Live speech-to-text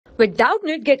With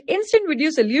Doubtnut, get instant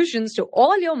video solutions to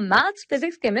all your maths,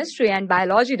 physics, chemistry, and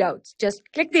biology doubts. Just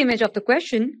click the image of the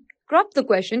question, crop the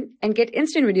question, and get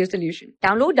instant video solution.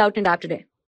 Download Doubtnut app today.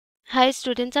 Hi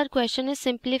students, our question is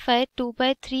simplified 2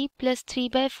 by 3 plus 3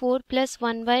 by 4 plus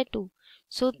 1 by 2.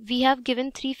 So we have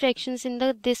given three fractions in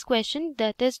this question,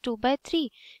 that is 2 by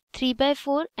 3, 3 by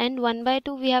 4 and 1 by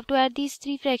 2. We have to add these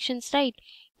three fractions, right?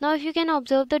 Now if you can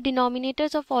observe, the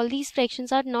denominators of all these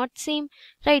fractions are not same,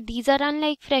 right? These are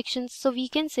unlike fractions. So we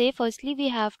can say firstly we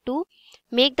have to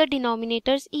make the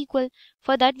denominators equal.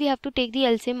 For that we have to take the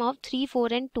LCM of 3, 4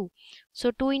 and 2.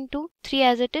 So 2 into 3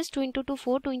 as it is, 2 into 2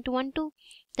 4, 2 into 1 2.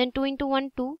 Then 2 into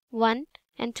 1 2, 1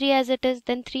 and 3 as it is,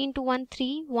 then 3 into 1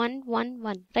 3, 1 1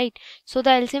 1, right? So the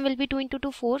LCM will be 2 into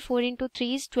 2 4, 4 into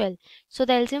 3 is 12. So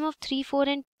the LCM of 3, 4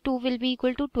 and 2 will be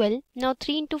equal to 12. Now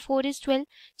 3 into 4 is 12.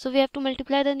 So we have to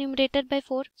multiply the numerator by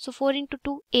 4. So 4 into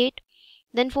 2 8,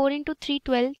 then 4 into 3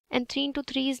 12 and 3 into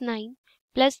 3 is 9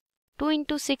 plus 2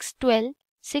 into 6 12,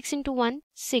 6 into 1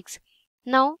 6.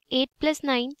 Now 8 plus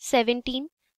 9 17,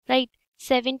 right?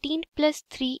 17 plus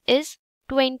 3 is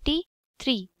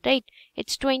 23, right?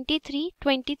 It's 23.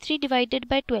 23 divided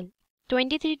by 12.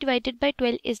 23 divided by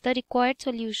 12 is the required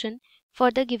solution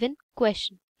for the given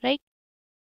question, right?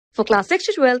 For class 6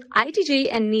 to 12, IIT JEE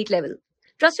and NEET level.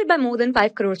 Trusted by more than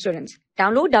 5 crore students.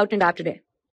 Download Doubtnut app today.